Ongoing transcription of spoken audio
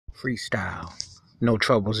Freestyle. No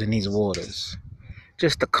troubles in these waters.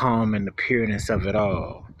 Just the calm and the pureness of it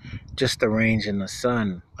all. Just the range and the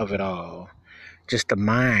sun of it all. Just the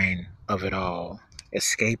mind of it all.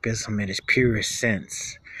 Escapism in its purest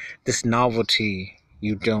sense. This novelty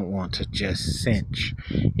you don't want to just cinch.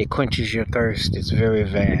 It quenches your thirst, it's very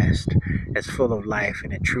vast. It's full of life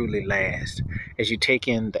and it truly lasts. As you take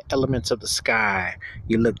in the elements of the sky,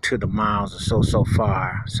 you look to the miles of so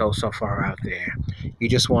far, so far out there. You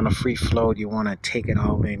just want to free float, you want to take it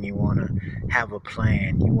all in, you want to have a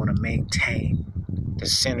plan, you want to maintain the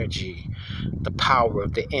synergy, the power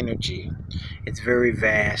of the energy. It's very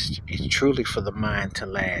vast. It's truly for the mind to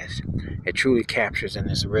last. It truly captures in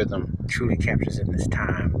this rhythm, truly captures in this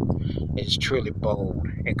time. It's truly bold.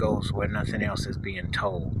 It goes where nothing else is being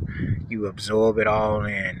told. You absorb it all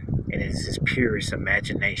in, and it's this purest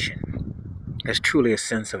imagination. It's truly a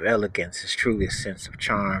sense of elegance. It's truly a sense of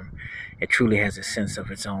charm. It truly has a sense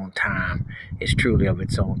of its own time. It's truly of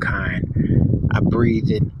its own kind. I breathe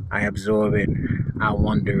it. I absorb it. I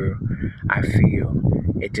wonder. I feel.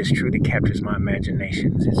 It just truly captures my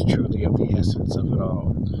imaginations. It's truly of the essence of it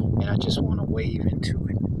all. And I just want to wave into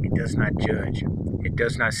it. It does not judge. It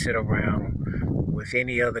does not sit around with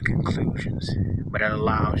any other conclusions, but it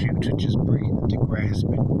allows you to just breathe, to grasp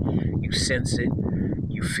it. You sense it,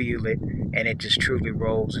 you feel it, and it just truly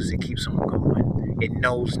rolls as it keeps on going. It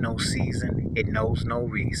knows no season, it knows no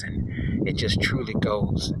reason. It just truly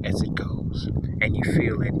goes as it goes. And you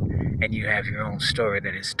feel it, and you have your own story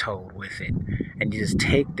that is told with it. And you just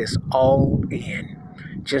take this all in,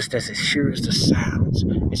 just as sure as the sounds.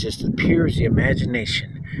 It's just as pure as the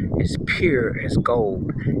imagination, as pure as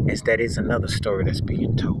gold, as that is another story that's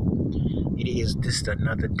being told. It is just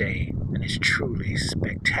another day, and it's truly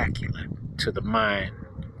spectacular to the mind,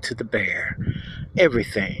 to the bear,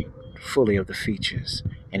 everything fully of the features,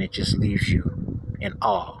 and it just leaves you in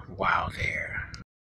awe while there.